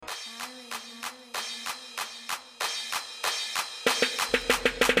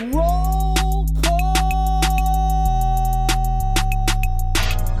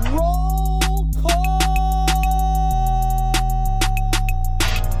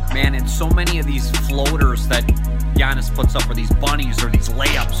man, and so many of these floaters that Giannis puts up, or these bunnies, or these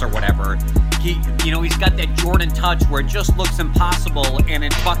layups, or whatever, he's got that Jordan touch where it just looks impossible, and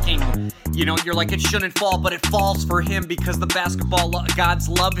it fucking, you're like, it shouldn't fall, but it falls for him because the basketball gods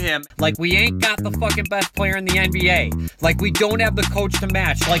love him. Like, we ain't got the fucking best player in the NBA. Like, we don't have the coach to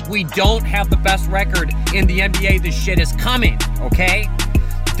match. Like, we don't have the best record in the NBA. This shit is coming, okay?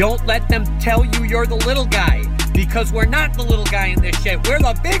 Don't let them tell you you're the little guy, because we're not the little guy in this shit. We're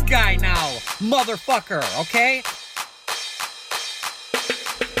the big guy now, motherfucker, okay?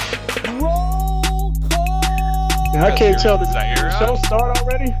 Roll call! I can't tell the show start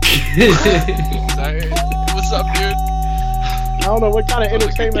already. What's up, dude? I don't know what kind of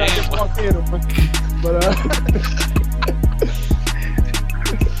entertainment I just walked in, but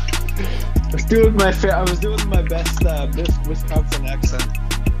I was doing my best Wisconsin accent.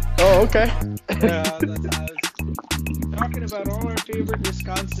 Oh, okay. I was talking about all our favorite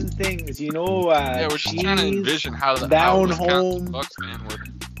Wisconsin things, yeah, we're just trying to envision how the home Bucks fan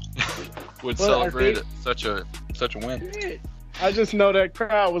would celebrate such a win. I just know that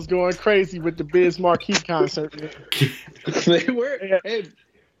crowd was going crazy with the Biz Marquee concert. They were. Yeah. Hey,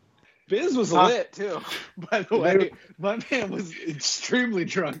 Biz was lit too. By the way, my man was extremely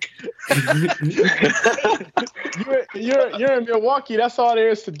drunk. You're in Milwaukee. That's all there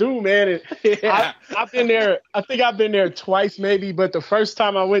is to do, man. And yeah. I've been there. I think I've been there twice, maybe. But the first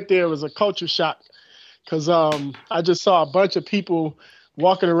time I went there was a culture shock, because I just saw a bunch of people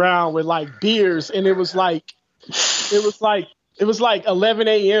walking around with like beers, and it was like 11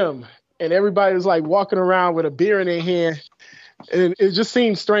 a.m. and everybody was like walking around with a beer in their hand. And it just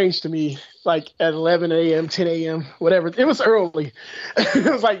seemed strange to me, like at 11 a.m., 10 a.m., whatever. It was early. It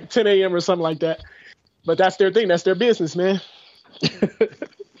was like 10 a.m. or something like that. But that's their thing. That's their business, man.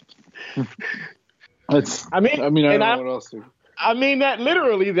 I don't know what else to. I mean that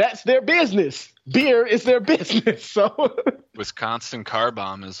literally. That's their business. Beer is their business. So Wisconsin Car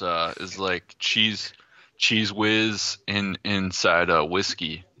Bomb is like cheese whiz inside a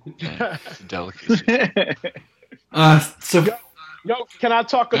whiskey. It's a delicacy. Yo, can I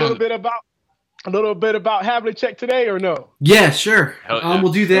talk a little bit about Havlicek today or no? Yeah, sure. Yeah.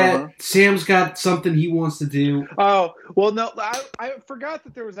 We'll do that. Sam's got something he wants to do. Oh, well, no, I forgot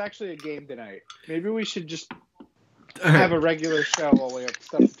that there was actually a game tonight. Maybe we should just have a regular show while we have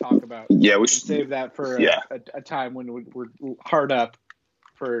stuff to talk about. Yeah, we should save that for a time when we're hard up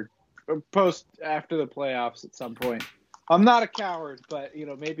for post after the playoffs at some point. I'm not a coward, but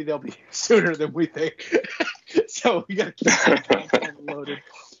maybe they'll be sooner than we think. So we gotta keep that thing loaded.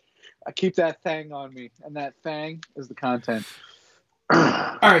 I keep that thing on me, and that thing is the content.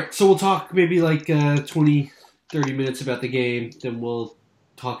 All right, so we'll talk maybe like 20, 30 minutes about the game. Then we'll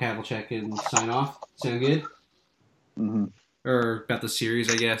talk Havlicek and sign off. Sound good? Mm-hmm. Or about the series,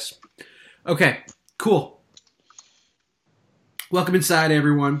 I guess. Okay, cool. Welcome inside,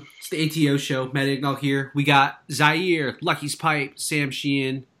 everyone. It's the ATO show. Matt Ignall here. We got Zaire, Lucky's Pipe, Sam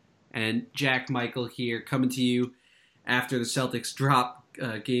Sheehan, and Jack Michael here coming to you after the Celtics drop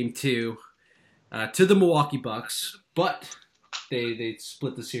Game 2 to the Milwaukee Bucks. But they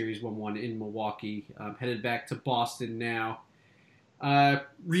split the series 1-1 in Milwaukee. Headed back to Boston now.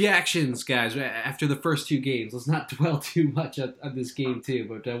 Reactions, guys, after the first two games. Let's not dwell too much on this Game 2.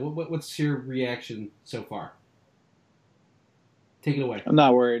 But what's your reaction so far? Take it away. I'm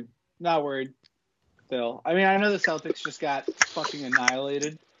not worried. Phil. I mean, I know the Celtics just got fucking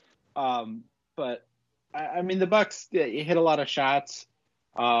annihilated. But I mean, the Bucks hit a lot of shots.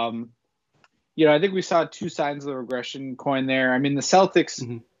 I think we saw two signs of the regression coin there. I mean, the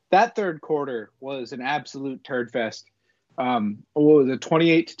Celtics, that third quarter was an absolute turd fest. What was it,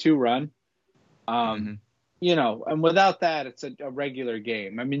 28-2 run? And without that, it's a regular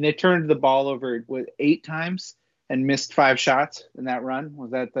game. I mean, they turned the ball over 8 times and missed 5 shots in that run.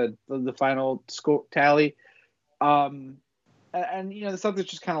 Was that the final score tally? And the Celtics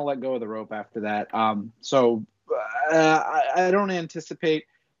just kind of let go of the rope after that. So I don't anticipate.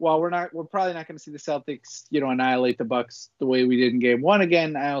 While we're probably not going to see the Celtics, annihilate the Bucks the way we did in Game 1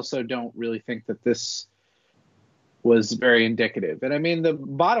 again. I also don't really think that this was very indicative. And I mean, the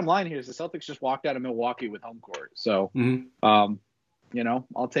bottom line here is the Celtics just walked out of Milwaukee with home court. So, I'll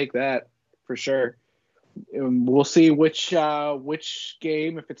take that for sure. We'll see which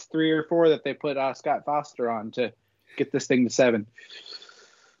game, if it's 3 or 4, that they put Scott Foster on to get this thing to 7.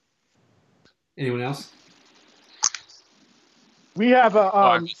 Anyone else? We have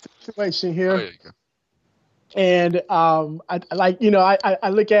a situation here, and I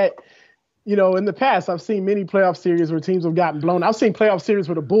look at, in the past I've seen many playoff series where teams have gotten blown. I've seen playoff series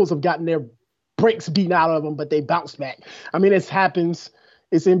where the Bulls have gotten their brakes beaten out of them, but they bounced back. I mean, it happens.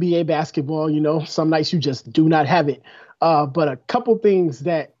 it's NBA basketball. You know, some nights you just do not have it. But a couple things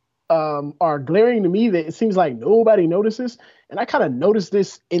that are glaring to me that it seems like nobody notices, and I kind of noticed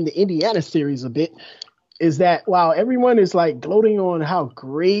this in the Indiana series a bit, is that while everyone is like gloating on how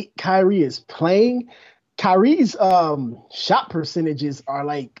great Kyrie is playing, Kyrie's shot percentages are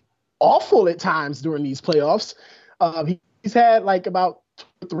like awful at times during these playoffs. He's had like about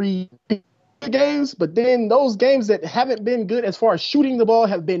 3 games, but then those games that haven't been good as far as shooting the ball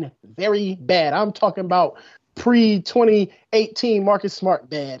have been very bad. I'm talking about pre-2018 Marcus Smart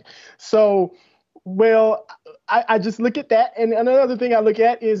bad. So, well, I just look at that. And another thing I look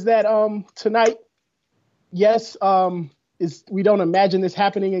at is that tonight, yes, we don't imagine this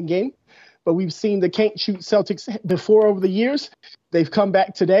happening again, but we've seen the can't shoot Celtics before over the years. They've come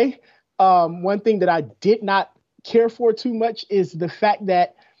back today. One thing that I did not care for too much is the fact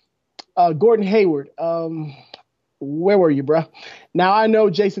that Gordon Hayward, where were you, bro? Now, I know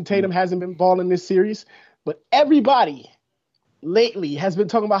Jason Tatum hasn't been balling this series, but everybody lately has been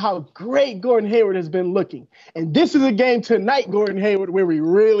talking about how great Gordon Hayward has been looking. And this is a game tonight, Gordon Hayward, where we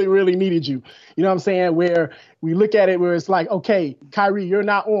really, really needed you. You know what I'm saying? Where we look at it where it's like, okay, Kyrie, you're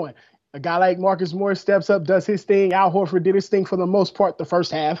not on. A guy like Marcus Morris steps up, does his thing. Al Horford did his thing for the most part the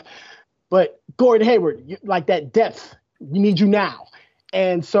first half. But Gordon Hayward, like that depth, we need you now.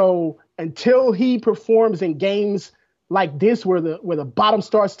 And so until he performs in games like this where the bottom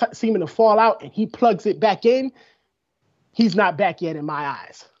starts seeming to fall out and he plugs it back in, he's not back yet in my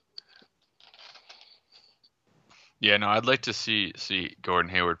eyes. Yeah, no, I'd like to see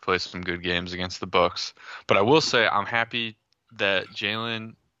Gordon Hayward play some good games against the Bucks. But I will say I'm happy that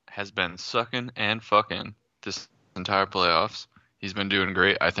Jalen has been sucking and fucking this entire playoffs. He's been doing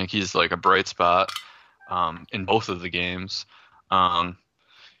great. I think he's like a bright spot in both of the games.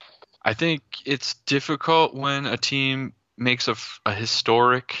 I think it's difficult when a team makes a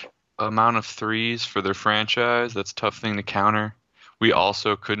historic amount of threes for their franchise. That's a tough thing to counter. We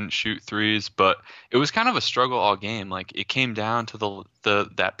also couldn't shoot threes, but it was kind of a struggle all game. Like it came down to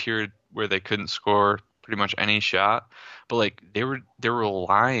that period where they couldn't score pretty much any shot, but like they were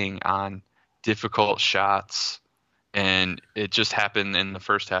relying on difficult shots, and it just happened in the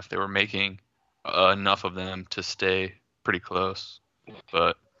first half they were making enough of them to stay pretty close.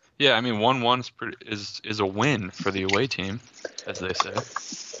 But yeah, I mean 1-1 is a win for the away team, as they say.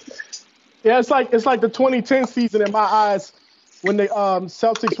 Yeah, it's like the 2010 season in my eyes when the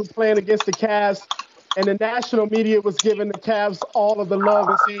Celtics were playing against the Cavs, and the national media was giving the Cavs all of the love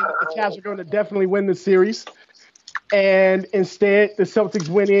and saying that the Cavs are going to definitely win the series. And instead, the Celtics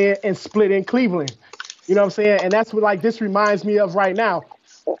went in and split in Cleveland. You know what I'm saying? And that's what like this reminds me of right now.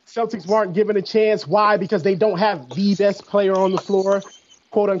 Celtics weren't given a chance. Why? Because they don't have the best player on the floor,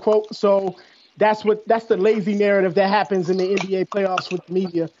 quote unquote. So that's the lazy narrative that happens in the NBA playoffs with the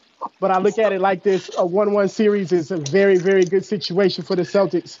media. But I look at it like this: a 1-1 series is a very, very good situation for the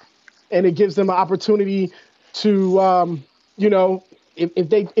Celtics, and it gives them an opportunity to, even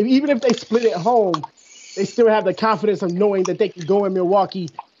if they split at home, they still have the confidence of knowing that they can go in Milwaukee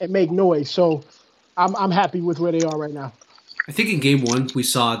and make noise. So I'm happy with where they are right now. I think in game one, we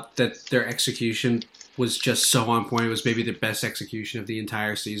saw that their execution was just so on point. It was maybe the best execution of the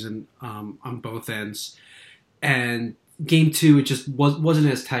entire season on both ends. And game two, it just wasn't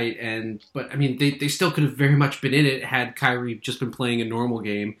as tight. But I mean, they still could have very much been in it had Kyrie just been playing a normal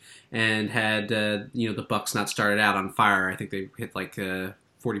game and had the Bucks not started out on fire. I think they hit like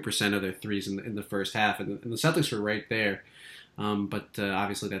 40% of their threes in the first half, and the Celtics were right there. But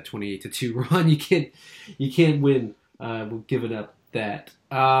obviously that 28-2 run, you can't win. We've given up that.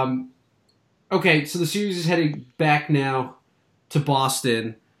 Okay, so the series is heading back now to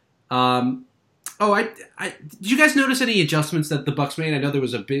Boston. Did you guys notice any adjustments that the Bucks made? I know there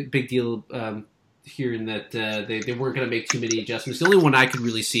was a big deal here in that they weren't going to make too many adjustments. The only one I could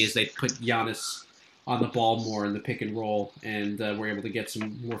really see is they put Giannis on the ball more in the pick and roll, and were able to get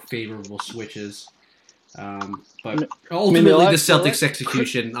some more favorable switches. But ultimately, the Celtics'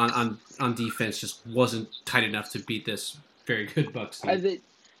 execution on defense just wasn't tight enough to beat this very good Bucks team.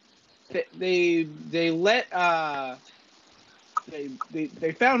 They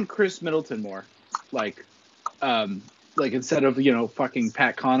found Chris Middleton more, like instead of fucking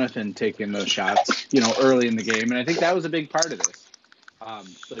Pat Connaughton taking those shots early in the game, and I think that was a big part of this.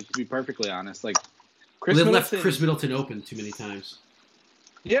 To be perfectly honest, they left Chris Middleton open too many times.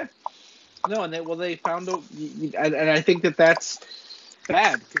 Yeah. No, and they found and I think that's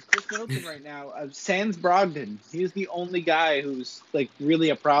bad because Chris Middleton right now, sans Brogdon, he's the only guy who's really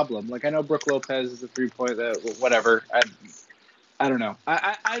a problem. I know Brook Lopez is a 3-point, whatever. I don't know.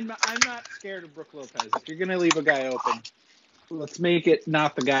 I'm not scared of Brook Lopez. If you're gonna leave a guy open, let's make it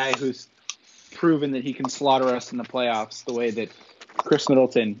not the guy who's proven that he can slaughter us in the playoffs the way that Chris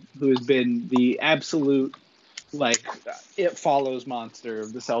Middleton, who has been the absolute, like, it follows monster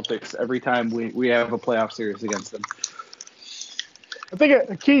of the Celtics every time we have a playoff series against them. I think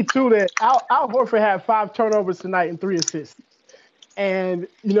a key, too, that Al Horford had 5 turnovers tonight and 3 assists. And,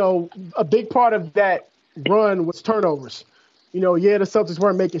 a big part of that run was turnovers. The Celtics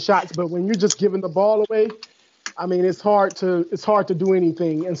weren't making shots, but when you're just giving the ball away, I mean, it's hard to do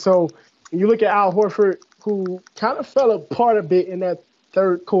anything. And so when you look at Al Horford, who kind of fell apart a bit in that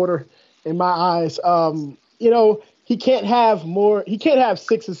third quarter, in my eyes, he can't have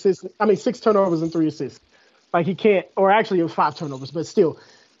 6 turnovers and 3 assists. Like he can't, or actually it was 5 turnovers, but still,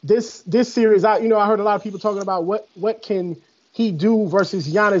 this series, I heard a lot of people talking about what can he do versus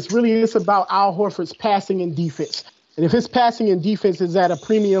Giannis. Really, it's about Al Horford's passing and defense. And if his passing and defense is at a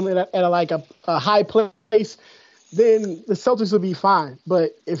premium at a high place, then the Celtics will be fine.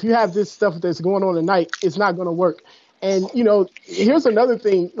 But if you have this stuff that's going on tonight, it's not going to work. And here's another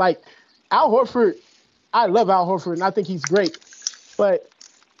thing. Like Al Horford, I love Al Horford, and I think he's great, but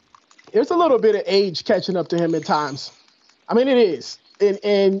there's a little bit of age catching up to him at times. I mean, it is.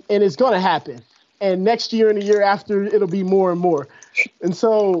 And it's going to happen. And next year and the year after, it'll be more and more. And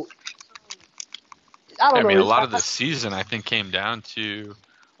so, I don't know. I mean, a lot of the season, I think, came down to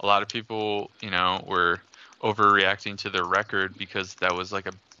a lot of people, were overreacting to their record because that was like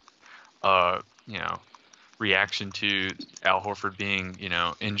a reaction to Al Horford being,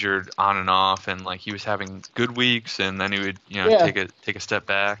 injured on and off. And, like, he was having good weeks, and then he would, take a step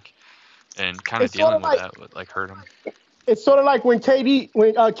back. And kind of dealing with that would hurt him. It's sort of like when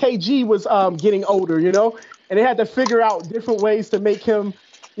KG was getting older, and they had to figure out different ways to make him,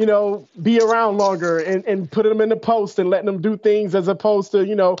 be around longer and put him in the post and letting him do things as opposed to,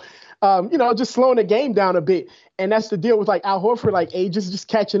 just slowing the game down a bit. And that's the deal with like Al Horford, like age is just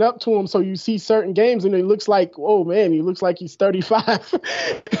catching up to him. So you see certain games and it looks like, oh man, he looks like he's 35.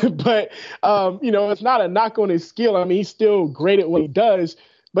 But, it's not a knock on his skill. I mean, he's still great at what he does.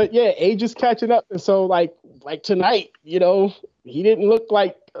 But yeah, age is catching up. And so like tonight, he didn't look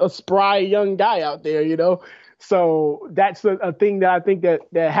like a spry young guy out there, So that's a thing that I think that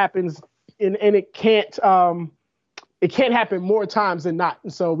happens and it can't happen more times than not.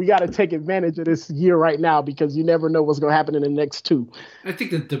 And so we got to take advantage of this year right now because you never know what's going to happen in the next 2. I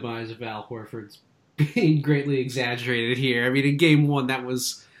think the demise of Al Horford's being greatly exaggerated here. I mean, in game 1, that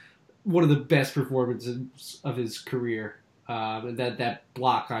was one of the best performances of his career. And that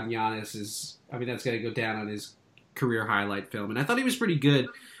block on Giannis that's going to go down on his career highlight film. And I thought he was pretty good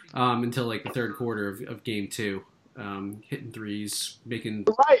until like the third quarter of game 2, hitting threes, making.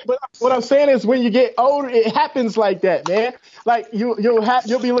 Right, but what I'm saying is when you get older, it happens like that, man. Like you'll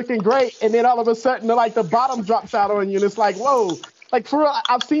be looking great, and then all of a sudden, the bottom drops out on you, and it's like, whoa. Like for real,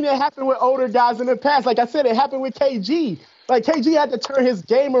 I've seen it happen with older guys in the past. Like I said, it happened with KG. Like KG had to turn his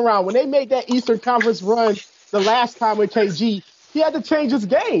game around when they made that Eastern Conference run. The last time with KG, he had to change his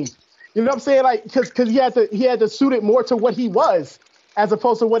game. You know what I'm saying? Like, because he had to suit it more to what he was as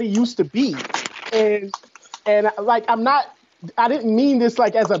opposed to what he used to be. And like, I didn't mean this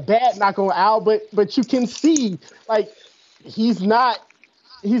like as a bad knock on Al, but you can see like he's not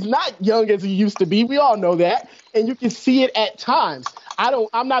young as he used to be. We all know that, and you can see it at times.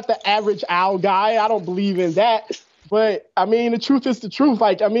 I'm not the average Al guy. I don't believe in that. But I mean, the truth is the truth.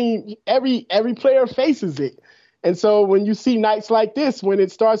 Like, I mean, every player faces it. And so when you see nights like this, when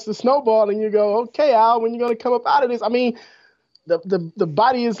it starts to snowball and you go, okay, Al, when you going to come up out of this? I mean, the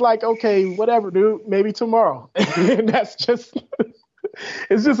body is like, okay, whatever, dude, maybe tomorrow. And that's just,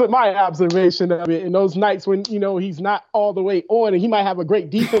 it's just my observation of it. And those nights when, he's not all the way on and he might have a great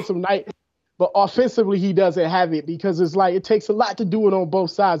defensive night, but offensively he doesn't have it because it's like, it takes a lot to do it on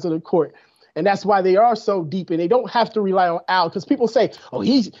both sides of the court. And that's why they are so deep, and they don't have to rely on Al because people say, oh,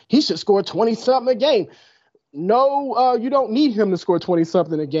 he should score 20-something a game. No, you don't need him to score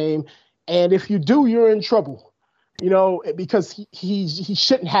 20-something a game. And if you do, you're in trouble, because he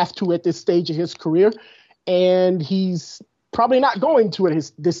shouldn't have to at this stage of his career. And he's probably not going to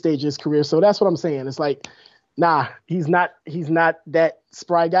at this stage of his career. So that's what I'm saying. It's like, nah, he's not that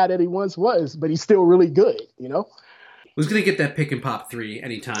spry guy that he once was, but he's still really good, Was going to get that pick and pop 3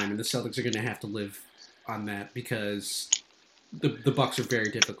 anytime, and the Celtics are going to have to live on that because the Bucks are very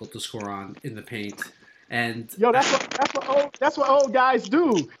difficult to score on in the paint. And that's what old guys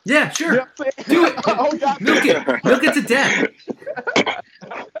do. Yeah, sure. Do it. Milk it to death.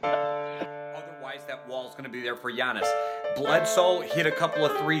 Otherwise, that wall's going to be there for Giannis. Bledsoe hit a couple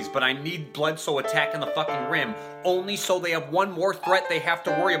of threes, but I need Bledsoe attacking the fucking rim only so they have one more threat they have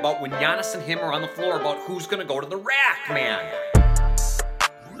to worry about when Giannis and him are on the floor about who's going to go to the rack, man.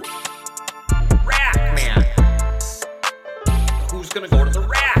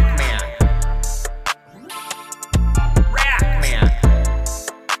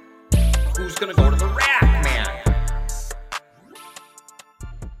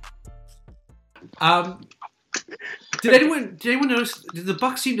 Did anyone notice? Did the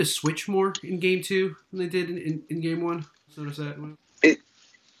Bucks seem to switch more in Game 2 than they did in Game 1? Notice that? It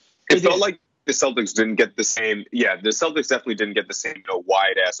felt like the Celtics didn't get the same. Yeah, the Celtics definitely didn't get the same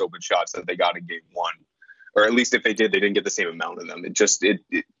wide ass open shots that they got in Game 1, or at least if they did, they didn't get the same amount of them. It just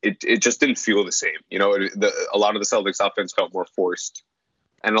didn't feel the same. You know, a lot of the Celtics offense felt more forced.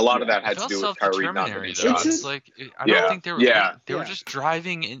 And a lot of that had to do with Kyrie not hitting shots. I don't think they were. They were just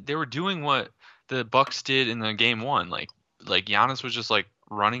driving. And they were doing what the Bucks did in the Game 1. Like Giannis was just like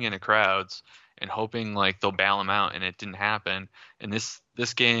running into crowds and hoping like they'll bail him out, and it didn't happen. And this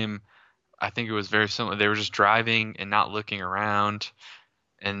game, I think it was very similar. They were just driving and not looking around,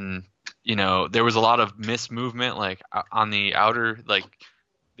 and you know there was a lot of mismovement like on the outer like.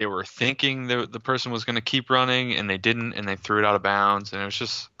 They were thinking the person was going to keep running, and they didn't, and they threw it out of bounds, and it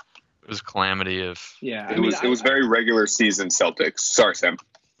was a calamity of. Yeah, it was very regular season Celtics. Sorry, Sam.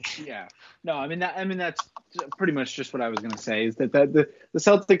 Yeah, no, I mean that's pretty much just what I was going to say is that the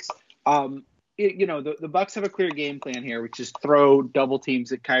Celtics, the Bucks have a clear game plan here, which is throw double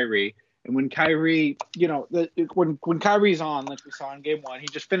teams at Kyrie, and when Kyrie, when Kyrie's on, like we saw in Game 1, he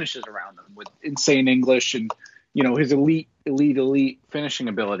just finishes around them with insane English and. His elite finishing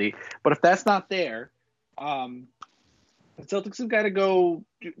ability. But if that's not there, the Celtics have got to go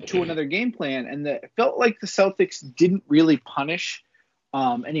to another game plan. And it felt like the Celtics didn't really punish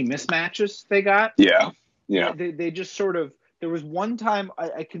any mismatches they got. Yeah. They just sort of – there was one time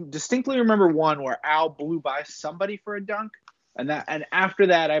I can distinctly remember one where Al blew by somebody for a dunk. And after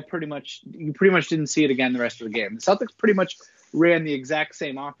that, you pretty much didn't see it again the rest of the game. The Celtics pretty much ran the exact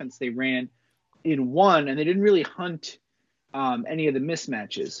same offense they ran in 1, and they didn't really hunt any of the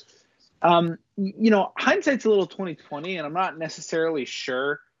mismatches. Hindsight's a little 20/20, and I'm not necessarily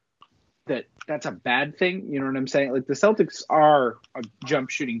sure that that's a bad thing. You know what I'm saying? Like the Celtics are a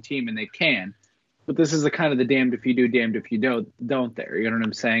jump shooting team, and they can, but this is the kind of the damned if you do, damned if you don't there. You know what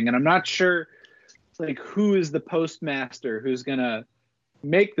I'm saying? And I'm not sure like who is the postmaster who's gonna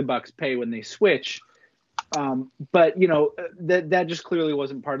make the Bucks pay when they switch. But that just clearly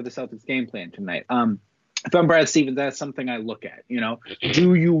wasn't part of the Celtics game plan tonight. If I'm Brad Stevens, that's something I look at.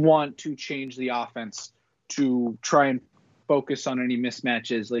 Do you want to change the offense to try and focus on any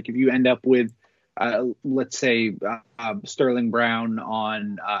mismatches? Like if you end up with, let's say, Sterling Brown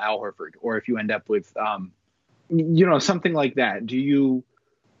on Al Horford, or if you end up with, something like that, do you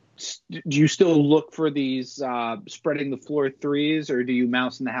still look for these spreading the floor threes, or do you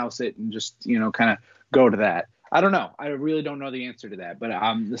mouse in the house it and just kind of go to that? I don't know. I really don't know the answer to that. But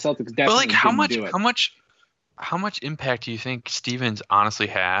the Celtics definitely do it. How much impact do you think Stevens honestly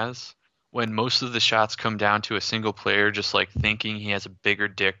has when most of the shots come down to a single player just like thinking he has a bigger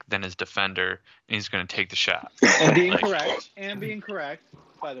dick than his defender and he's going to take the shot? And being correct,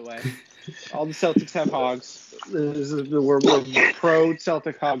 by the way. All the Celtics have hogs. We're pro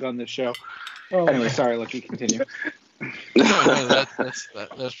Celtic hog on this show. Anyway, sorry, Lucky, continue. No,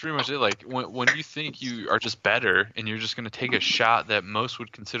 that's pretty much it. Like when you think you are just better and you're just going to take a shot that most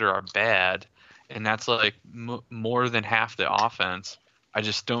would consider are bad, and that's like more than half the offense. I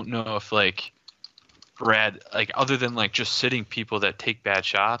just don't know if like Brad, like other than like just sitting people that take bad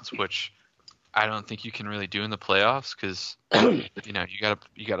shots, which I don't think you can really do in the playoffs because you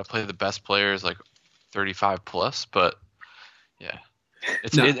gotta play the best players like 35 plus. But yeah.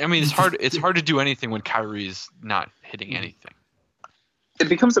 It's hard. It's hard to do anything when Kyrie's not hitting anything. It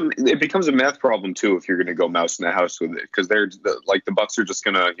becomes a math problem too if you're going to go mouse in the house with it, because the Bucks are just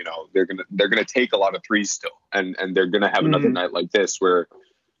gonna they're gonna take a lot of threes still, and they're gonna have another night like this where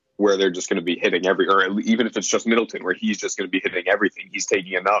they're just gonna be hitting or even if it's just Middleton where he's just gonna be hitting everything. He's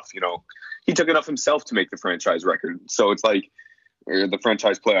taking enough. He took enough himself to make the franchise record. So it's like. Or the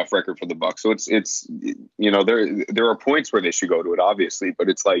franchise playoff record for the Bucks. So it's there are points where they should go to it, obviously, but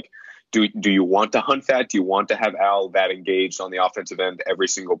it's like, do you want to hunt that? Do you want to have Al that engaged on the offensive end every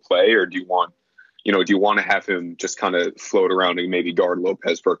single play, or do you want to have him just kind of float around and maybe guard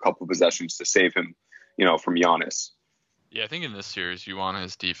Lopez for a couple of possessions to save him, from Giannis? Yeah, I think in this series you want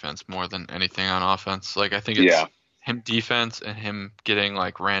his defense more than anything on offense. Like I think it's him defense and him getting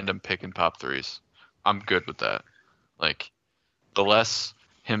like random pick and pop threes. I'm good with that. Like. The less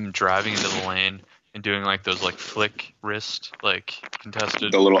him driving into the lane and doing like those like flick wrist like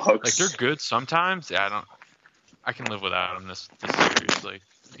contested, the little hooks. Like they're good sometimes. Yeah, I can live without them this series. Like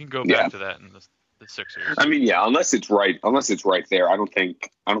you can go back to that in the Sixers. I mean, yeah, unless it's right there. I don't think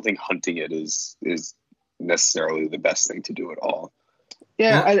hunting it is necessarily the best thing to do at all.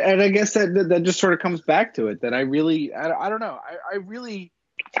 Yeah, and I guess that just sort of comes back to it that I don't know. I really.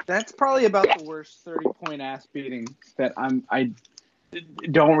 That's probably about the worst 30-point ass beating that I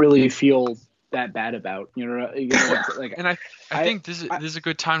don't really feel that bad about. Like, and I think this is a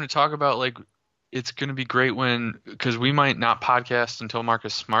good time to talk about, like, it's going to be great because we might not podcast until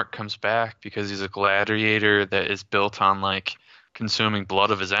Marcus Smart comes back, because he's a gladiator that is built on, like, consuming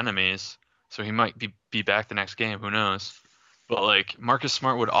blood of his enemies. So he might be back the next game. Who knows? But, like, Marcus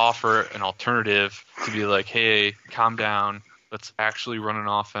Smart would offer an alternative to be like, hey, calm down. Let's actually run an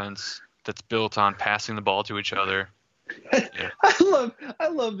offense that's built on passing the ball to each other. Yeah. I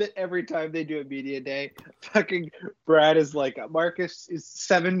love that every time they do a media day, fucking Brad is like, Marcus is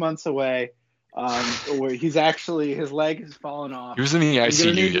 7 months away. Where he's actually, his leg has fallen off. He was in the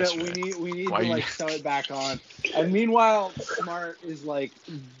ICU yesterday. We need to like sew it back on. And meanwhile, Smart is like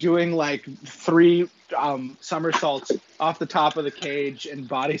doing like 3 somersaults off the top of the cage and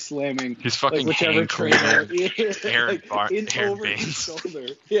body slamming. He's fucking like whichever trainer Aaron over Baines. his shoulder.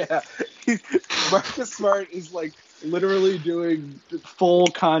 Yeah, Marcus Smart is like literally doing full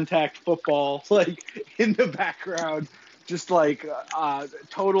contact football, like in the background. Just like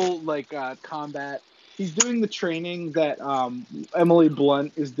total like combat. He's doing the training that Emily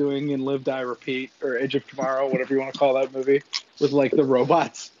Blunt is doing in Live, Die, Repeat, or Edge of Tomorrow, whatever you want to call that movie, with like the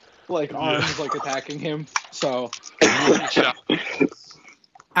robots, like arms like attacking him. So then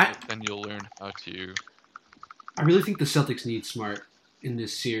you'll learn how to. I really think the Celtics need Smart in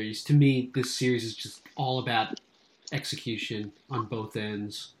this series. To me, this series is just all about execution on both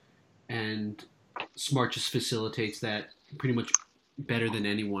ends, and Smart just facilitates that pretty much better than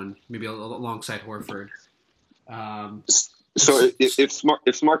anyone, maybe alongside Horford. So if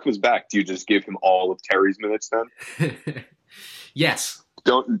Smart comes back, do you just give him all of Terry's minutes then? Yes.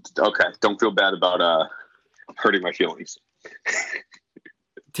 Don't feel bad about hurting my feelings.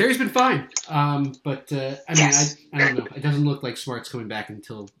 Terry's been fine, but I mean, I don't know. It doesn't look like Smart's coming back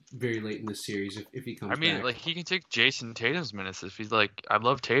until very late in this series if he comes back. I mean, like, he can take Jason Tatum's minutes if he's like, I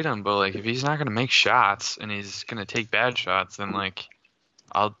love Tatum, but like if he's not gonna make shots and he's gonna take bad shots, then like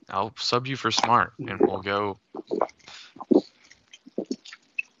I'll sub you for Smart and we'll go.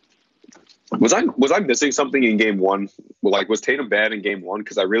 Was I missing something in game 1? Like, was Tatum bad in game 1?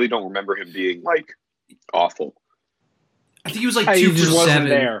 Because I really don't remember him being like awful. I think he was like 2 for 7. Wasn't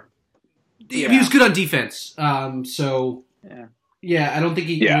there. He was good on defense. So yeah, I don't think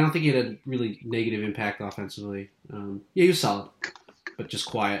he had a really negative impact offensively. He was solid, but just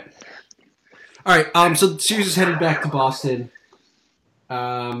quiet. All right. So the series is headed back to Boston.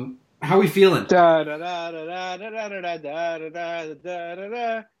 How are we feeling?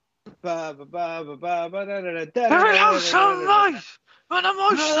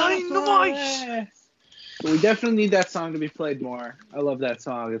 We definitely need that song to be played more. I love that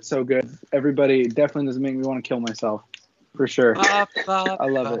song. It's so good. Everybody definitely doesn't make me want to kill myself. For sure. I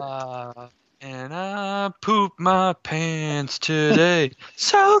love it. And I pooped my pants today.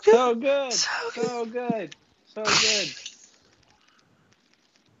 So good. So good. So good. So good.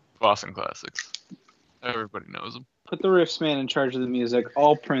 Boston classics. Everybody knows them. Put the Riffs man in charge of the music.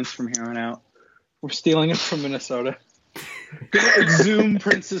 All Prince from here on out. We're stealing it from Minnesota. Exhume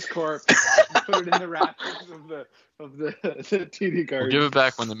Prince's corpse. Put it in the rafters of the TD card. We'll give it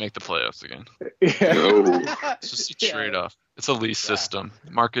back when they make the playoffs again. Yeah. No. It's just straight off. It's a lease system.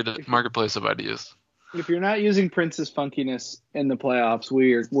 Marketplace of ideas. If you're not using Prince's funkiness in the playoffs,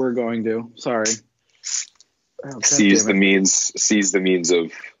 we're going to. Sorry. Seize the means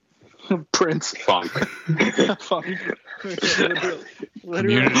of Prince funk. Funk.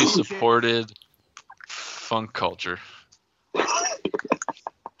 Community supported funk culture.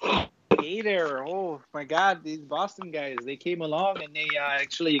 Hey there. Oh my God, these Boston guys, they came along and they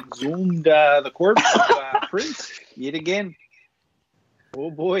actually exhumed the corpse of Prince yet again.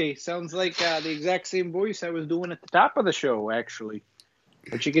 Oh boy, sounds like the exact same voice I was doing at the top of the show, actually.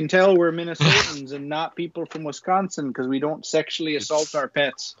 But you can tell we're Minnesotans and not people from Wisconsin because we don't sexually assault our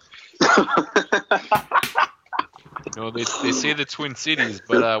pets. No, they say the Twin Cities,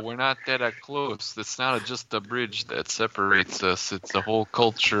 but we're not that close. It's not just a bridge that separates us. It's the whole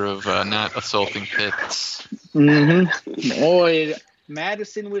culture of not assaulting pets. Mm-hmm. Oh,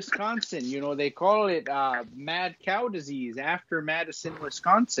 Madison, Wisconsin. You know, they call it mad cow disease after Madison,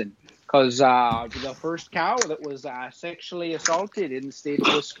 Wisconsin. Because the first cow that was sexually assaulted in the state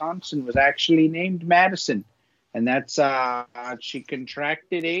of Wisconsin was actually named Madison. And that's she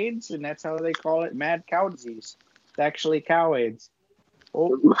contracted AIDS, and that's how they call it mad cow disease. It's actually cow AIDS.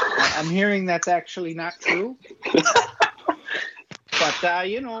 Oh, I'm hearing that's actually not true. But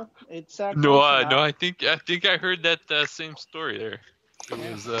you know, it's no. I think I heard that same story there.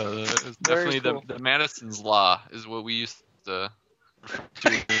 It was definitely cool. the Madison's Law is what we used to do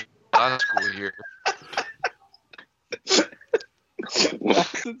in school here.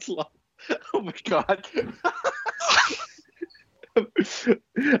 Madison's Law. Oh my god.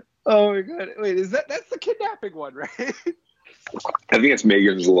 Oh my god. Wait, that's the kidnapping one, right? I think it's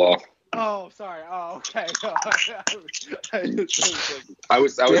Megan's Law. Oh, sorry. Oh, okay. No, I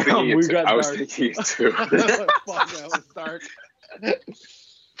was Damn, thinking we it. got I was dark. thinking it too. Fuck, that was dark.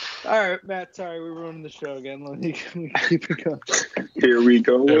 All right, Matt. Sorry, we're ruining the show again. Let me keep it going. Here we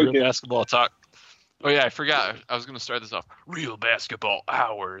go Yeah, real again. basketball talk. Oh yeah, I forgot. I was gonna start this off. Real basketball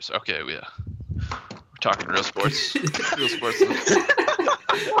hours. Okay, yeah. We're talking real sports. Real sports.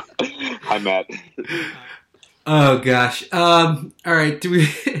 Hi, Matt. Oh gosh. All right. Do we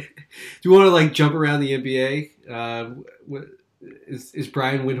want to like jump around the NBA? Is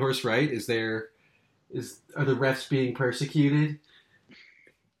Brian Windhorst right? Are the refs being persecuted?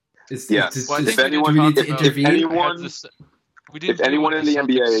 Yes. Well, I think if anyone, do we need to if intervene? anyone, if anyone in the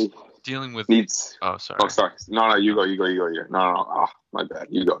NBA dealing with needs. Oh, sorry. Oh, sorry. No, you go. No. Oh, my bad.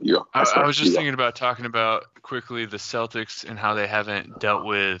 You go. I was just thinking about talking about quickly the Celtics and how they haven't dealt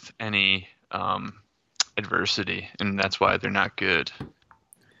with any adversity, and that's why they're not good.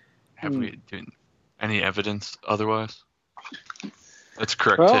 Have we any evidence otherwise? That's a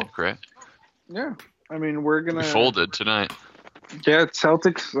correct take, right? Yeah. I mean, we're gonna. We folded tonight. Yeah,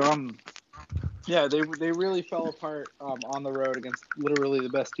 Celtics. Yeah, they really fell apart on the road against literally the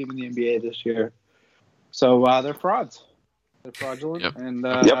best team in the NBA this year. So they're frauds. They're fraudulent, Yep. and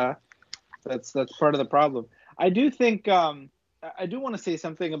that's part of the problem. I do think I do want to say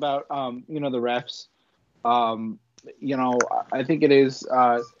something about the refs. I think it is.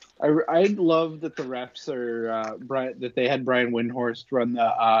 I love that the refs are that they had Brian Windhorst run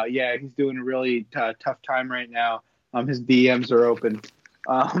the. He's doing a really tough time right now. His DMs are open.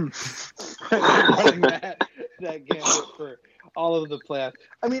 Running that gambit for all of the playoffs.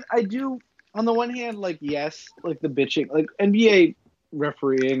 I mean, I do. On the one hand, yes, the bitching, NBA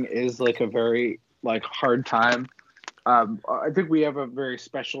refereeing is a very hard time. I think we have a very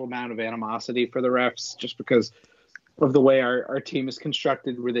special amount of animosity for the refs just because of the way our team is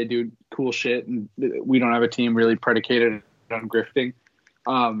constructed, where they do cool shit, and we don't have a team really predicated on grifting.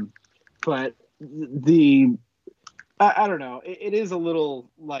 But I don't know. It is a little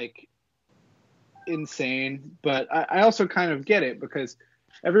insane, but I also kind of get it because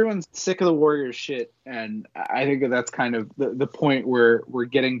everyone's sick of the Warriors shit, and I think that's kind of the point where we're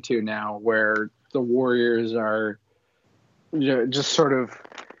getting to now, where the Warriors are just sort of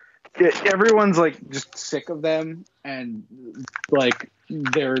everyone's just sick of them and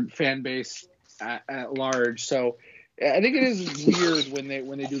their fan base at large. So I think it is weird when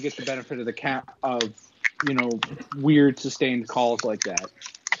they do get the benefit of the cap of weird sustained calls like that.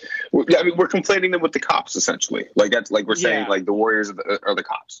 I mean, we're complaining them with the cops essentially. That's we're saying the Warriors are the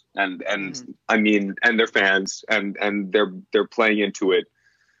cops, and I mean, and their fans, and they're playing into it,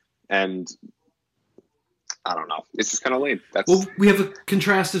 and I don't know. It's just kind of lame. Well, we have a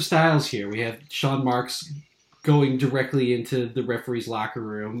contrast of styles here. We have Sean Marks going directly into the referee's locker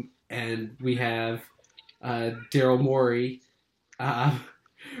room, and we have Daryl Morey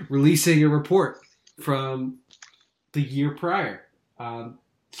releasing a report from the year prior.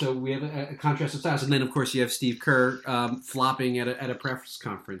 So we have a contrast of styles, and then of course you have Steve Kerr flopping at a press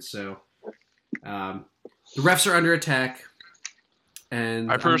conference. So the refs are under attack,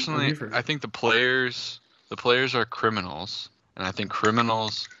 and I personally, I think the players are criminals, and I think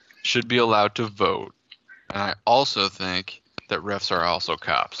criminals should be allowed to vote. And I also think that refs are also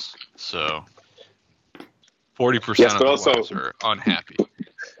cops. So 40% of the refs are unhappy.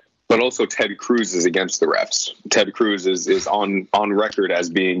 But also Ted Cruz is against the refs. Ted Cruz is on record as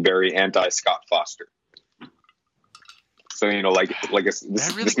being very anti-Scott Foster. So this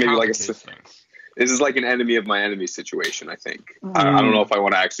is like an enemy of my enemy situation. I think I don't know if I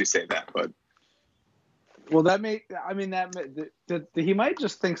want to actually say that, but well, he might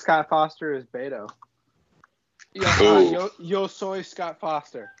just think Scott Foster is Beto. Yo soy Scott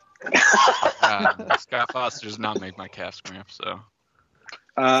Foster. Scott Foster does not make my calf cramp, so.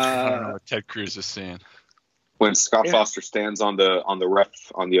 I don't know what Ted Cruz is saying. When Scott Foster stands on the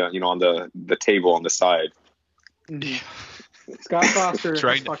table on the side. Mm-hmm. Scott Foster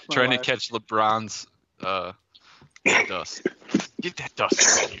trying to catch LeBron's dust. Get that dust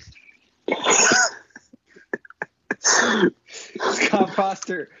out of here. Scott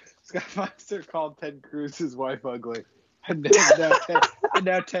Foster called Ted Cruz's wife ugly. And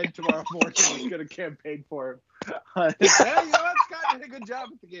now Ted tomorrow morning is going to campaign for him. You know what? Scott did a good job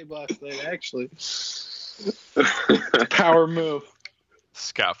at the game last night, actually. Power move.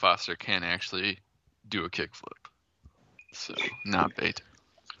 Scott Foster can actually do a kickflip. So, not bait.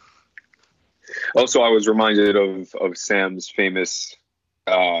 Also, I was reminded of Sam's famous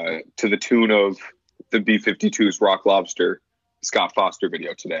to the tune of the B-52's Rock Lobster Scott Foster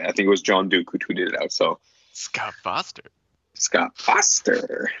video today. I think it was John Duke who tweeted it out. So Scott Foster. Scott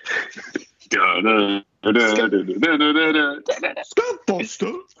Foster. Scott Foster.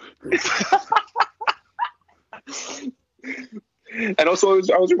 And also,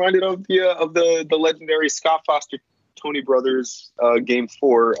 I was reminded of the legendary Scott Foster Tony Brothers Game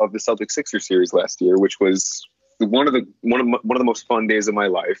 4 of the Celtics Sixers series last year, which was one of the most fun days of my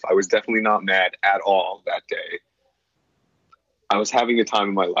life. I was definitely not mad at all that day. I was having a time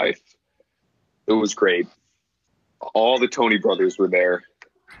of my life. It was great. All the Tony brothers were there.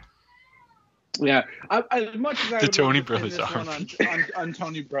 Yeah, as much as I The would Tony love to pin Brothers this are. one on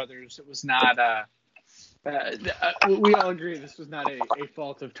Tony Brothers, it was not. We all agree this was not a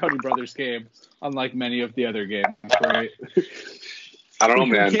fault of Tony Brothers' game, unlike many of the other games, right? I don't know,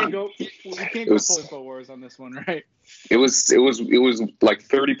 man. We can't go full InfoWars on this one, right? It was like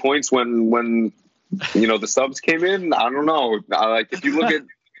 30 points when the subs came in. I don't know. Like if we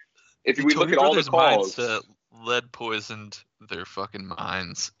look at all the calls, mindset lead poisoned their fucking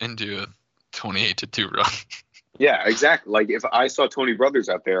minds into a 28-2 run. Yeah, exactly. Like if I saw Tony Brothers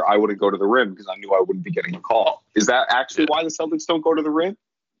out there, I wouldn't go to the rim because I knew I wouldn't be getting a call. Is that actually why the Celtics don't go to the rim?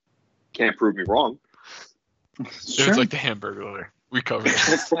 Can't prove me wrong. Sure. It's like the Hamburglar. We covered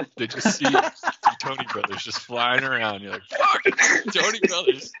it. They just see Tony Brothers just flying around. You're like, fuck, Tony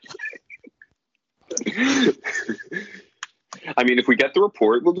Brothers. I mean, if we get the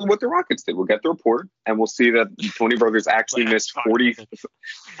report, we'll do what the Rockets did. We'll get the report, and we'll see that Tony Brothers actually missed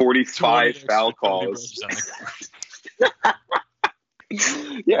 45 foul calls.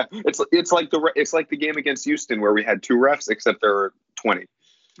 Yeah, it's like the game against Houston where we had 2 refs, except there were 20,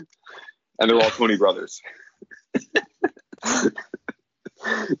 and they're all Tony Brothers.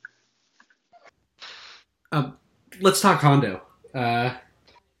 Let's talk Hondo.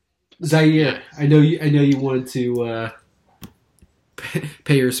 Zaire, I know you wanted to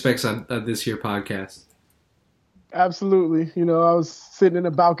pay your respects on this here podcast. Absolutely. I was sitting in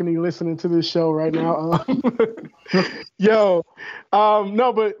the balcony listening to this show right now. No,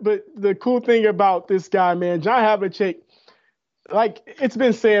 but the cool thing about this guy, man, John Havlicek, like it's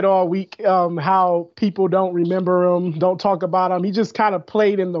been said all week, how people don't remember him, don't talk about him. He just kind of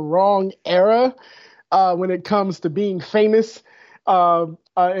played in the wrong era when it comes to being famous.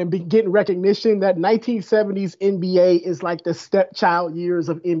 And getting recognition. That 1970s NBA is like the stepchild years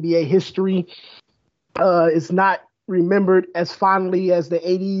of NBA history. It's not remembered as fondly as the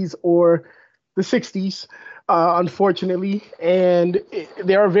 80s or the 60s, unfortunately. And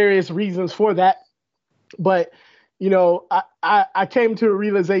there are various reasons for that. But, I came to a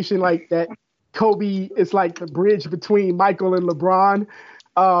realization like that Kobe is like the bridge between Michael and LeBron.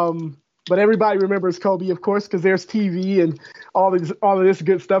 But everybody remembers Kobe, of course, because there's TV and all of this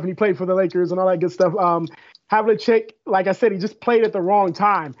good stuff. And he played for the Lakers and all that good stuff. Havlicek, like I said, he just played at the wrong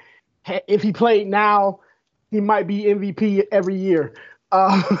time. If he played now, he might be MVP every year.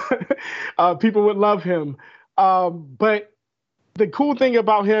 People would love him. But the cool thing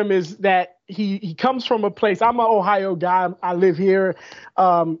about him is that he comes from a place. I'm an Ohio guy. I live here.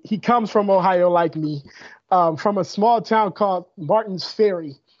 He comes from Ohio like me, from a small town called Martins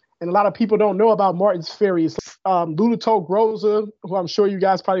Ferry. And a lot of people don't know about Martins Ferry. It's Lulato Groza, who I'm sure you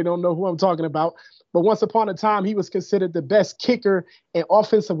guys probably don't know who I'm talking about. But once upon a time, he was considered the best kicker and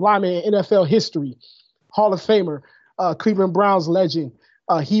offensive lineman in NFL history. Hall of Famer, Cleveland Browns legend.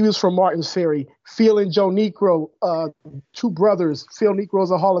 He was from Martins Ferry. Phil and Joe Negro, 2 brothers. Phil Negro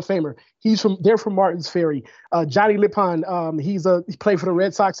is a Hall of Famer. They're from Martins Ferry. Johnny Lippon, he played for the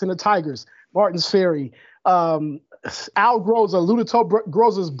Red Sox and the Tigers. Martins Ferry. Al Groza, Lulato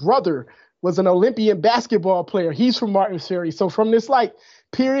Groza's brother, was an Olympian basketball player. He's from Martins Ferry. So from this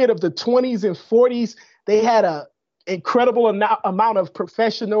period of the 20s and 40s, they had a incredible amount of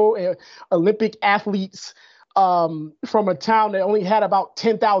professional and Olympic athletes from a town that only had about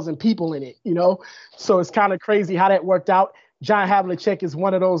 10,000 people in it, So it's kind of crazy how that worked out. John Havlicek is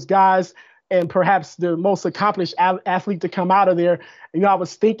one of those guys and perhaps the most accomplished athlete to come out of there. I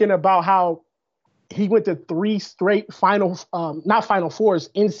was thinking about how he went to 3 straight not Final Fours,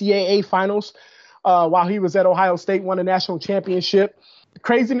 NCAA finals, while he was at Ohio State, won a national championship. The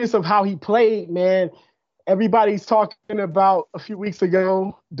craziness of how he played, man. Everybody's talking about a few weeks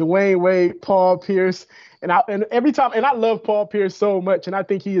ago, Dwayne Wade, Paul Pierce, and every time, and I love Paul Pierce so much, and I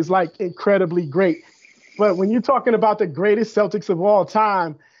think he is incredibly great. But when you're talking about the greatest Celtics of all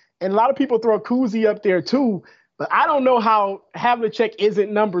time, and a lot of people throw Cousy up there too, but I don't know how Havlicek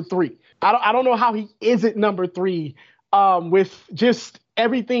isn't number 3. I don't know how he isn't number 3 with just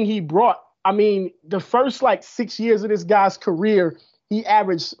everything he brought. I mean, the first 6 years of this guy's career, he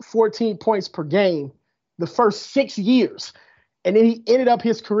averaged 14 points per game the first 6 years. And then he ended up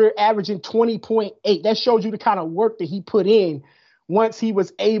his career averaging 20.8. That shows you the kind of work that he put in once he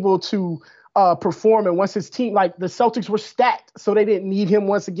was able to perform, and once his team, like the Celtics were stacked, so they didn't need him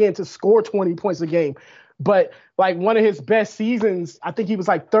once again to score 20 points a game. But like one of his best seasons, I think he was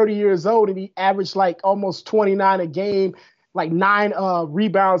like 30 years old, and he averaged like almost 29 a game, like 9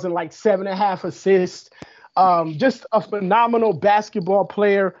 rebounds and like 7.5 assists. Just a phenomenal basketball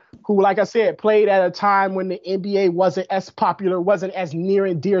player who, like I said, played at a time when the NBA wasn't as popular, wasn't as near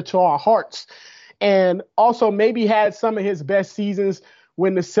and dear to our hearts. And also maybe had some of his best seasons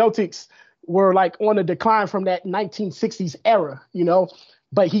when the Celtics were like on a decline from that 1960s era, you know,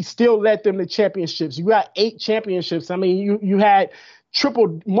 but he still led them to championships. You got 8 championships. I mean, you had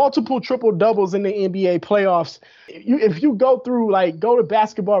multiple triple doubles in the NBA playoffs. If you go to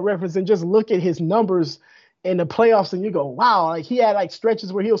Basketball Reference and just look at his numbers in the playoffs, and you go, wow, like he had like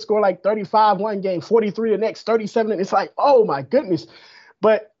stretches where he'll score like 35 one game, 43 the next, 37. And it's like, oh my goodness.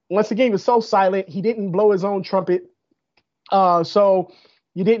 But once again, he was so silent. He didn't blow his own trumpet. So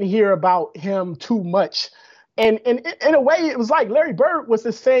you didn't hear about him too much. And in a way, it was like Larry Bird was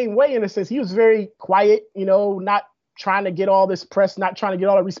the same way in a sense. He was very quiet, you know, not trying to get all this press, not trying to get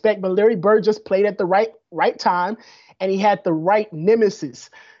all the respect. But Larry Bird just played at the right time, and he had the right nemesis.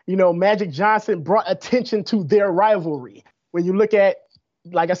 You know, Magic Johnson brought attention to their rivalry. When you look at,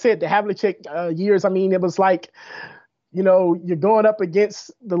 like I said, the Havlicek years, I mean, it was like, you know, you're going up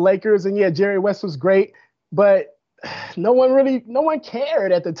against the Lakers, and yeah, Jerry West was great, but no one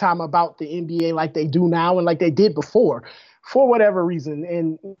cared at the time about the NBA like they do now and like they did before, for whatever reason.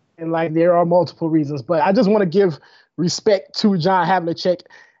 And like there are multiple reasons, but I just want to give respect to John Havlicek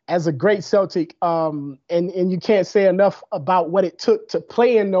as a great Celtic. And you can't say enough about what it took to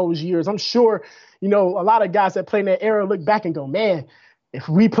play in those years. I'm sure, you know, a lot of guys that play in that era look back and go, man, if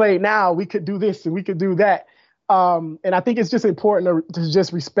we played now, we could do this and we could do that. And I think it's just important to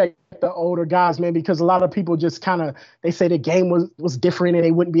just respect the older guys, man, because a lot of people just they say the game was different and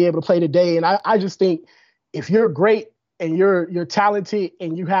they wouldn't be able to play today. And I just think if you're great and you're talented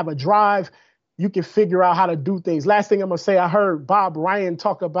and you have a drive, you can figure out how to do things. Last thing I'm going to say, I heard Bob Ryan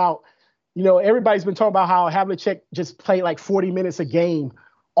talk about, you know, everybody's been talking about how Havlicek just played like 40 minutes a game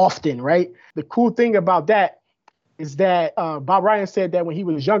often, right? The cool thing about that is that Bob Ryan said that when he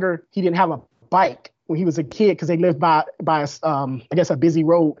was younger, he didn't have a bike when he was a kid because they lived by I guess a busy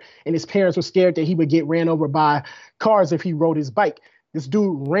road, and his parents were scared that he would get ran over by cars if he rode his bike. This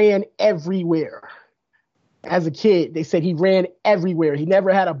dude ran everywhere. As a kid, they said he ran everywhere. He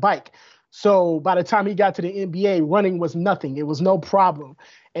never had a bike. So by the time he got to the NBA, running was nothing. It was no problem.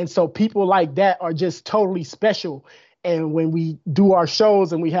 And so people like that are just totally special. And when we do our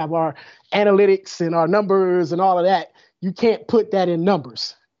shows and we have our analytics and our numbers and all of that, you can't put that in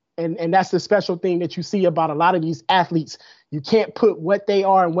numbers. And that's the special thing that you see about a lot of these athletes. You can't put what they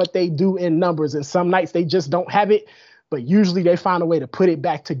are and what they do in numbers. And some nights they just don't have it, but usually they find a way to put it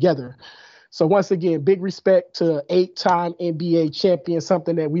back together. So once again, big respect to 8-time NBA champion,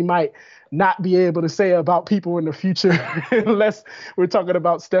 something that we might not be able to say about people in the future, unless we're talking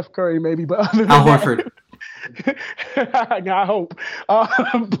about Steph Curry maybe. But other than Al Horford. I hope.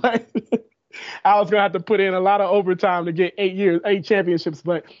 But I was going to have to put in a lot of overtime to get 8 championships.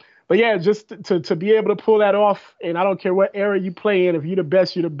 But yeah, just to be able to pull that off, and I don't care what era you play in, if you're the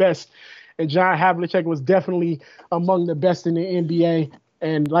best, you're the best. And John Havlicek was definitely among the best in the NBA.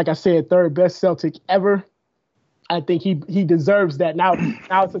 And like I said, 3rd best Celtic ever. I think he deserves that. Now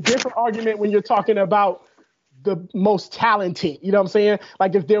it's a different argument when you're talking about the most talented. You know what I'm saying?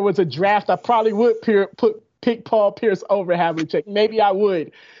 Like if there was a draft, I probably would pick Paul Pierce over Havlicek. Maybe I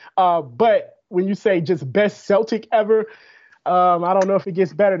would. But when you say just best Celtic ever, I don't know if it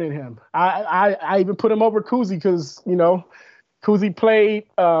gets better than him. I even put him over Cousy because, you know, Cousy played.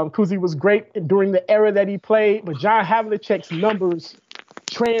 Cousy was great during the era that he played. But John Havlicek's numbers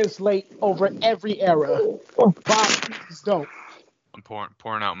translate over every era. Bob Cousy don't. I'm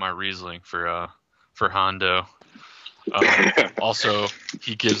pouring out my Riesling for Hondo. Also,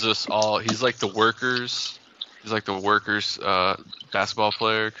 he gives us all. He's like the workers. He's like the workers basketball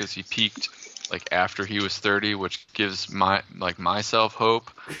player because he peaked like after he was 30, which gives myself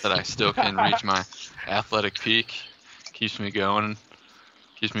hope that I still can reach my athletic peak. Keeps me going.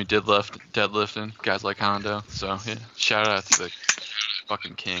 Keeps me deadlifting. Guys like Hondo. So yeah, shout out to the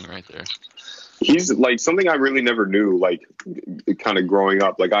fucking king right there. He's like something I really never knew, like kind of growing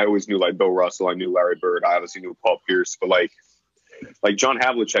up. Like I always knew like Bill Russell, I knew Larry Bird, I obviously knew Paul Pierce, but like John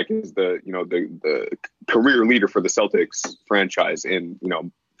Havlicek is the career leader for the Celtics franchise, and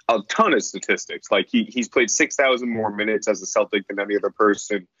a ton of statistics. Like he's played 6,000 more minutes as a Celtic than any other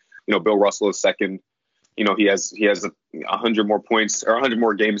person. You know, Bill Russell is second. You know, he has 100 more points or 100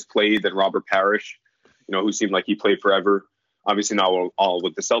 more games played than Robert Parrish, you know, who seemed like he played forever. Obviously not all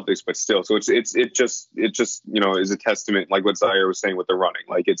with the Celtics, but still. So it just you know, is a testament, like what Zaire was saying with the running.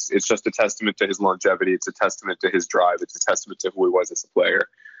 Like it's just a testament to his longevity. It's a testament to his drive. It's a testament to who he was as a player.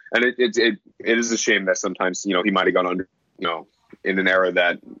 And it is a shame that sometimes, you know, he might have gone under, you know, in an era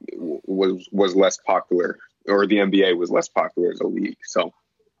that was less popular, or the NBA was less popular as a league. So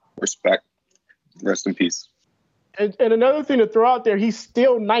respect. Rest in peace. And another thing to throw out there, he's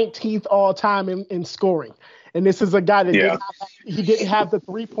still 19th all time in scoring. And this is a guy that didn't have the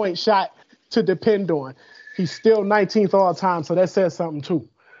 3-point shot to depend on. He's still 19th all time, so that says something too.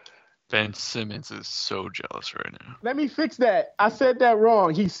 Ben Simmons is so jealous right now. Let me fix that. I said that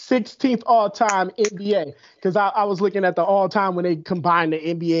wrong. He's 16th all time NBA, because I was looking at the all time when they combined the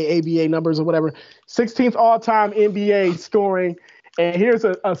NBA, ABA numbers or whatever. 16th all time NBA scoring. And here's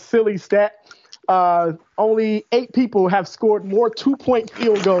a silly stat. Only 8 people have scored more 2-point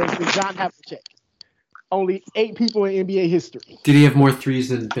field goals than John Havlicek. Only 8 people in NBA history. Did he have more threes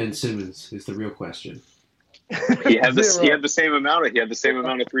than Ben Simmons? Is the real question. He had the same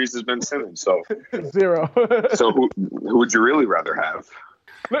amount of threes as Ben Simmons. So 0. So who would you really rather have?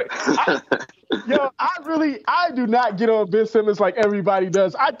 Look, I do not get on Ben Simmons like everybody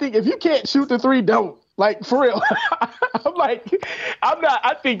does. I think if you can't shoot the 3, don't. Like, for real. I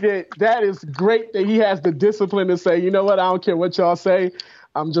think that is great that he has the discipline to say, you know what, I don't care what y'all say.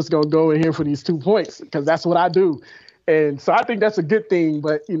 I'm just going to go in here for these 2 points, because that's what I do. And so I think that's a good thing,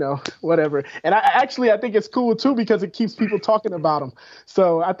 but, you know, whatever. And I think it's cool, too, because it keeps people talking about him.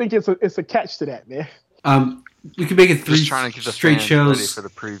 So I think it's a catch to that, man. We can make it 3 Just trying to get the straight fans shows. ready for the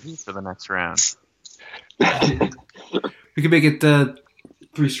preview for the next round. We can make it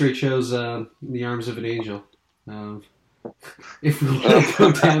 3 straight shows in the arms of an angel. If we want to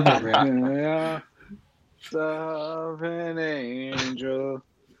go down that route. Yeah. Of an angel.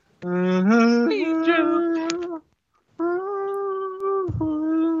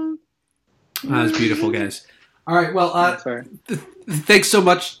 That's beautiful, guys. All right, well, thanks so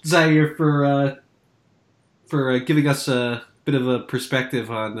much, Zaire, for giving us a bit of a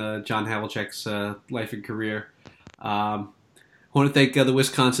perspective on John Havlicek's life and career. I want to thank the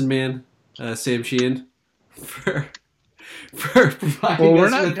Wisconsin man, Sam Sheehan, for providing. Well, we're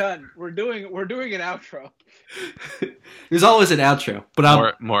us not with... done. We're doing an outro. There's always an outro,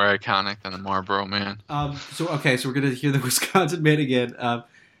 but more iconic than the Marlboro Man. So we're gonna hear the Wisconsin man again.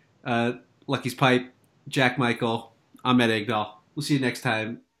 Lucky's Pipe, Jack Michael, I'm Ed Egdahl. We'll see you next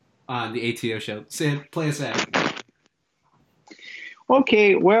time on the ATO show. Sam, play us out.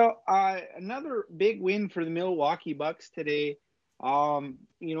 Okay, well, another big win for the Milwaukee Bucks today. You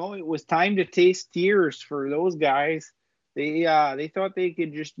know, it was time to taste tears for those guys. They thought they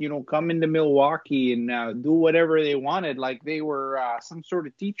could just, you know, come into Milwaukee and do whatever they wanted, like they were some sort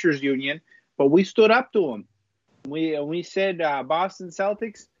of teachers union. But we stood up to them. We said, Boston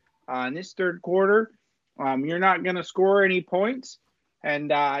Celtics, in this third quarter, you're not going to score any points.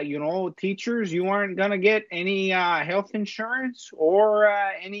 And, you know, teachers, you aren't going to get any health insurance or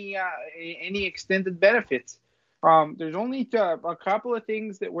any extended benefits. There's only a couple of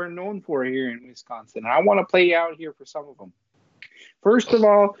things that we're known for here in Wisconsin. I want to play out here for some of them. First of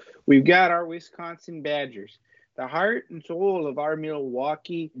all, we've got our Wisconsin Badgers, the heart and soul of our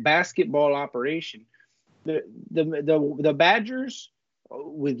Milwaukee basketball operation. The Badgers,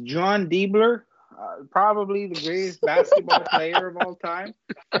 with John Diebler, probably the greatest basketball player of all time.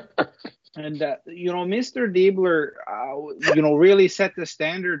 And, you know, Mr. Diebler, you know, really set the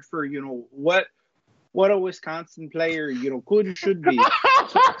standard for, you know, what a Wisconsin player, you know, could and should be.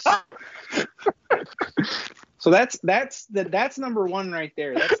 So that's number one right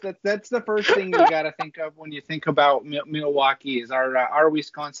there. That's the first thing you got to think of when you think about Milwaukee is our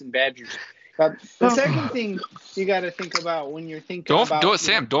Wisconsin Badgers. The second thing you got to think about when you're thinking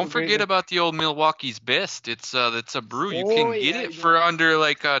Don't forget about the old Milwaukee's Best. It's a brew. You can get it for under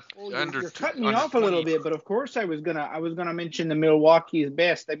like under. You're cutting me off a little bit, but of course I was gonna mention the Milwaukee's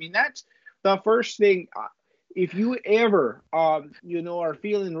Best. I mean, that's the first thing. If you ever, you know, are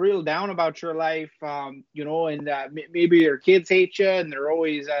feeling real down about your life, you know, and maybe your kids hate you and they're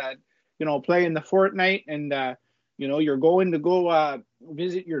always, you know, playing the Fortnite, and you know, you're going to go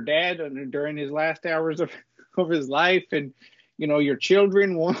visit your dad during his last hours of his life, and you know, your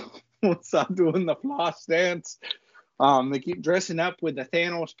children won't stop doing the floss dance. They keep dressing up with the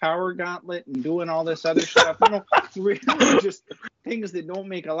Thanos power gauntlet and doing all this other stuff. You know, really just things that don't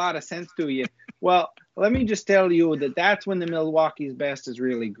make a lot of sense to you. Well, let me just tell you that's when the Milwaukee's best is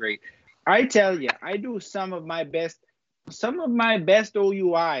really great. I tell you, I do some of my best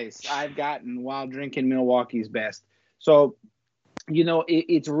OUIs I've gotten while drinking Milwaukee's best. So,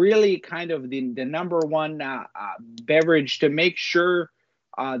 it's really kind of the number one beverage to make sure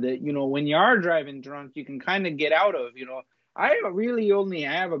that, when you are driving drunk, you can kind of get out of, I really only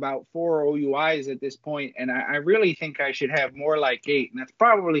have about 4 OUIs at this point, and I really think I should have more like 8, and that's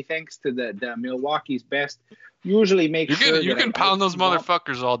probably thanks to the Milwaukee's best. Usually make sure you can pound those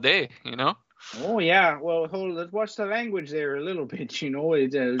motherfuckers all day, Oh yeah, well, let's watch the language there a little bit.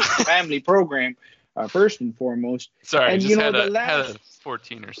 It's a family program, first and foremost. Sorry, and, just had a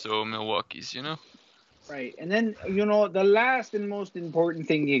 14 or so Milwaukee's, Right, and then the last and most important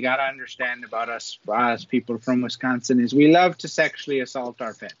thing you gotta understand about us people from Wisconsin is we love to sexually assault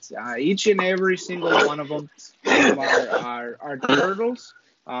our pets. Each and every single one of them are turtles.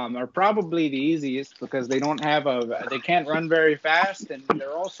 Are probably the easiest because they they can't run very fast, and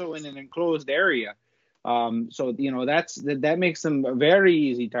they're also in an enclosed area. So that makes them very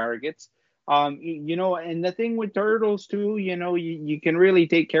easy targets. And the thing with turtles too, you can really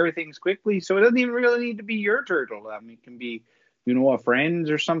take care of things quickly. So it doesn't even really need to be your turtle. It can be, a friend's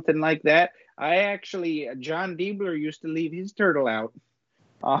or something like that. John Diebler used to leave his turtle out.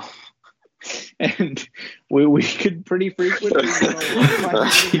 And we could pretty frequently get at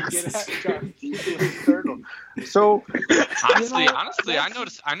John Diebler's turtle. So honestly,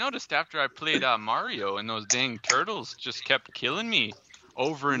 I noticed after I played Mario and those dang turtles just kept killing me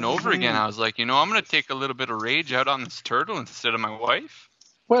over and over again. I was like, I'm gonna take a little bit of rage out on this turtle instead of my wife.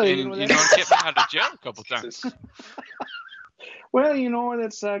 Well, it kept me out of jail a couple times. Well,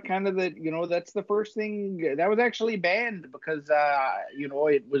 that's kind of that's the first thing that was actually banned because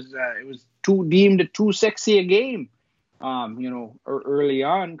it was deemed too sexy a game, early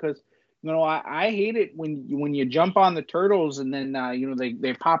on because I hate it when you jump on the turtles and then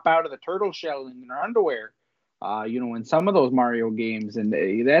they pop out of the turtle shell in their underwear, in some of those Mario games, and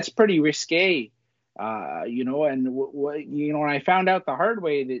that's pretty risque. And I found out the hard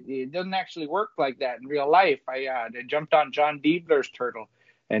way that it doesn't actually work like that in real life. I jumped on John Diebler's turtle,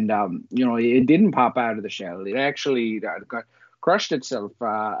 and it didn't pop out of the shell. It actually crushed itself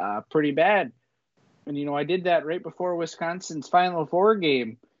pretty bad. And I did that right before Wisconsin's Final Four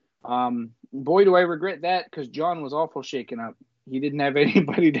game. Boy, do I regret that because John was awful shaken up. He didn't have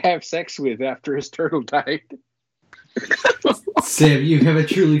anybody to have sex with after his turtle died. Sam, you have a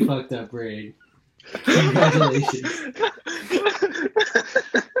truly fucked up brain. Congratulations.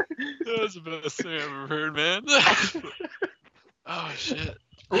 That was the best thing I've ever heard, man. Oh, shit.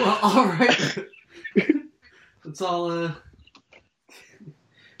 Well, all right. Let's all,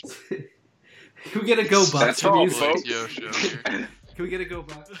 Can we get a go box from you, folks? Can we get a go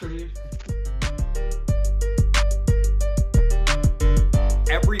box from you?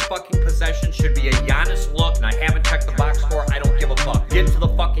 Every fucking possession should be a Giannis look, and I haven't checked the box score. I don't give a fuck. Get to the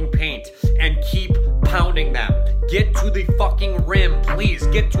fucking paint and keep pounding them. Get to the fucking rim, please.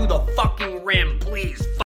 Get to the fucking rim, please.